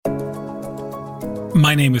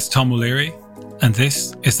My name is Tom O'Leary, and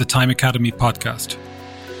this is the Time Academy podcast.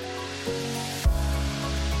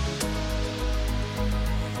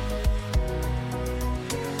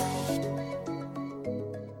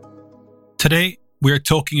 Today, we are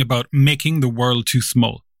talking about making the world too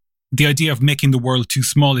small. The idea of making the world too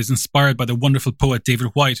small is inspired by the wonderful poet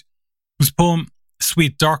David Whyte, whose poem,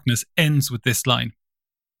 Sweet Darkness, ends with this line: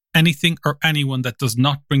 "Anything or anyone that does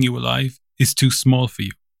not bring you alive is too small for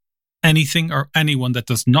you. Anything or anyone that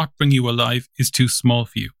does not bring you alive is too small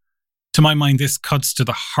for you." To my mind, this cuts to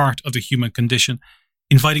the heart of the human condition,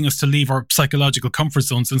 inviting us to leave our psychological comfort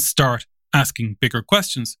zones and start asking bigger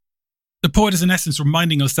questions. The poet is in essence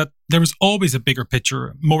reminding us that there is always a bigger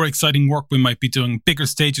picture, more exciting work we might be doing, bigger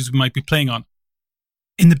stages we might be playing on.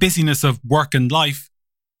 In the busyness of work and life,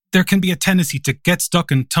 there can be a tendency to get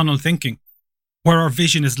stuck in tunnel thinking, where our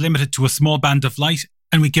vision is limited to a small band of light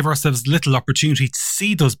and we give ourselves little opportunity to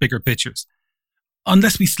see those bigger pictures.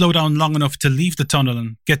 Unless we slow down long enough to leave the tunnel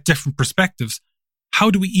and get different perspectives,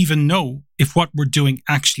 how do we even know if what we're doing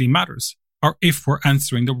actually matters, or if we're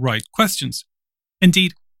answering the right questions?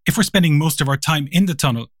 Indeed, if we're spending most of our time in the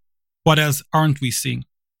tunnel, what else aren't we seeing?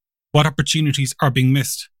 What opportunities are being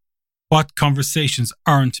missed? What conversations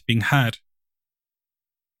aren't being had?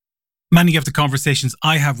 Many of the conversations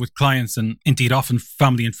I have with clients, and indeed often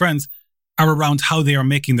family and friends, are around how they are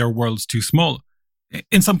making their worlds too small.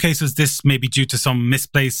 In some cases, this may be due to some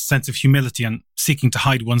misplaced sense of humility and seeking to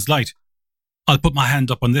hide one's light. I'll put my hand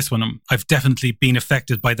up on this one. I've definitely been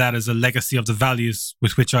affected by that as a legacy of the values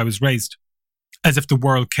with which I was raised, as if the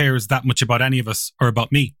world cares that much about any of us or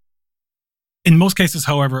about me. In most cases,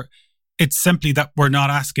 however, it's simply that we're not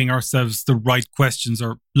asking ourselves the right questions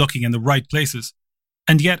or looking in the right places.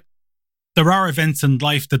 And yet, there are events in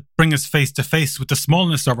life that bring us face to face with the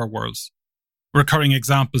smallness of our worlds. Recurring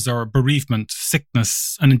examples are bereavement,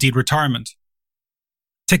 sickness, and indeed retirement.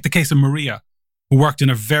 Take the case of Maria, who worked in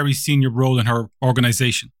a very senior role in her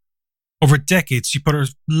organisation. Over decades, she put her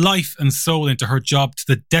life and soul into her job to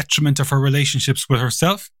the detriment of her relationships with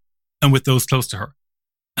herself and with those close to her.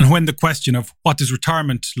 And when the question of what does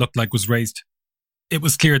retirement look like was raised, it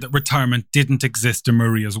was clear that retirement didn't exist in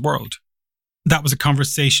Maria's world. That was a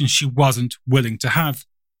conversation she wasn't willing to have.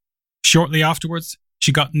 Shortly afterwards,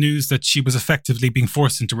 she got news that she was effectively being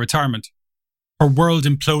forced into retirement. Her world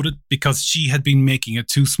imploded because she had been making it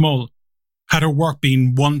too small. Had her work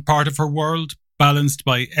been one part of her world, balanced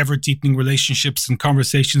by ever-deepening relationships and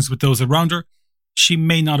conversations with those around her, she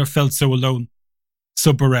may not have felt so alone,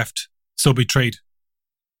 so bereft, so betrayed.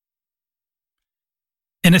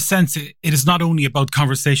 In a sense, it is not only about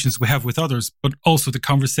conversations we have with others, but also the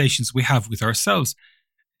conversations we have with ourselves.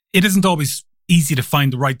 It isn't always easy to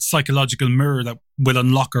find the right psychological mirror that will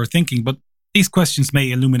unlock our thinking, but these questions may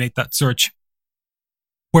illuminate that search.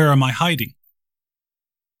 Where am I hiding?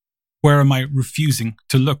 Where am I refusing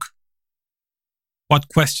to look? What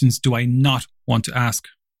questions do I not want to ask?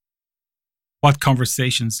 What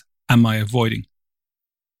conversations am I avoiding?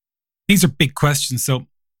 These are big questions, so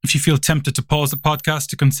if you feel tempted to pause the podcast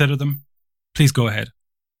to consider them, please go ahead.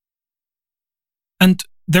 And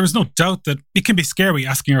there is no doubt that it can be scary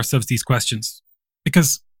asking ourselves these questions,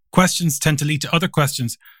 because questions tend to lead to other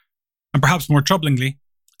questions, and perhaps more troublingly,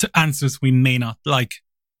 to answers we may not like.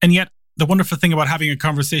 And yet, the wonderful thing about having a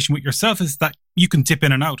conversation with yourself is that you can dip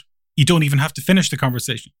in and out. You don't even have to finish the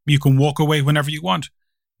conversation. You can walk away whenever you want,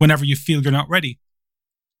 whenever you feel you're not ready.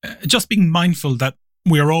 Just being mindful that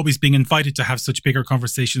we are always being invited to have such bigger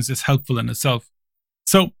conversations is helpful in itself.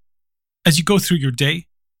 So, as you go through your day,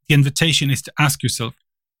 the invitation is to ask yourself,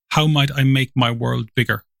 how might I make my world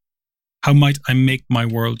bigger? How might I make my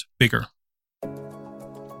world bigger?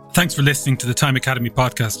 Thanks for listening to the Time Academy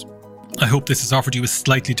podcast. I hope this has offered you a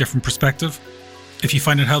slightly different perspective. If you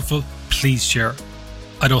find it helpful, please share.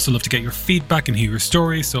 I'd also love to get your feedback and hear your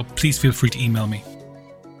story, so please feel free to email me.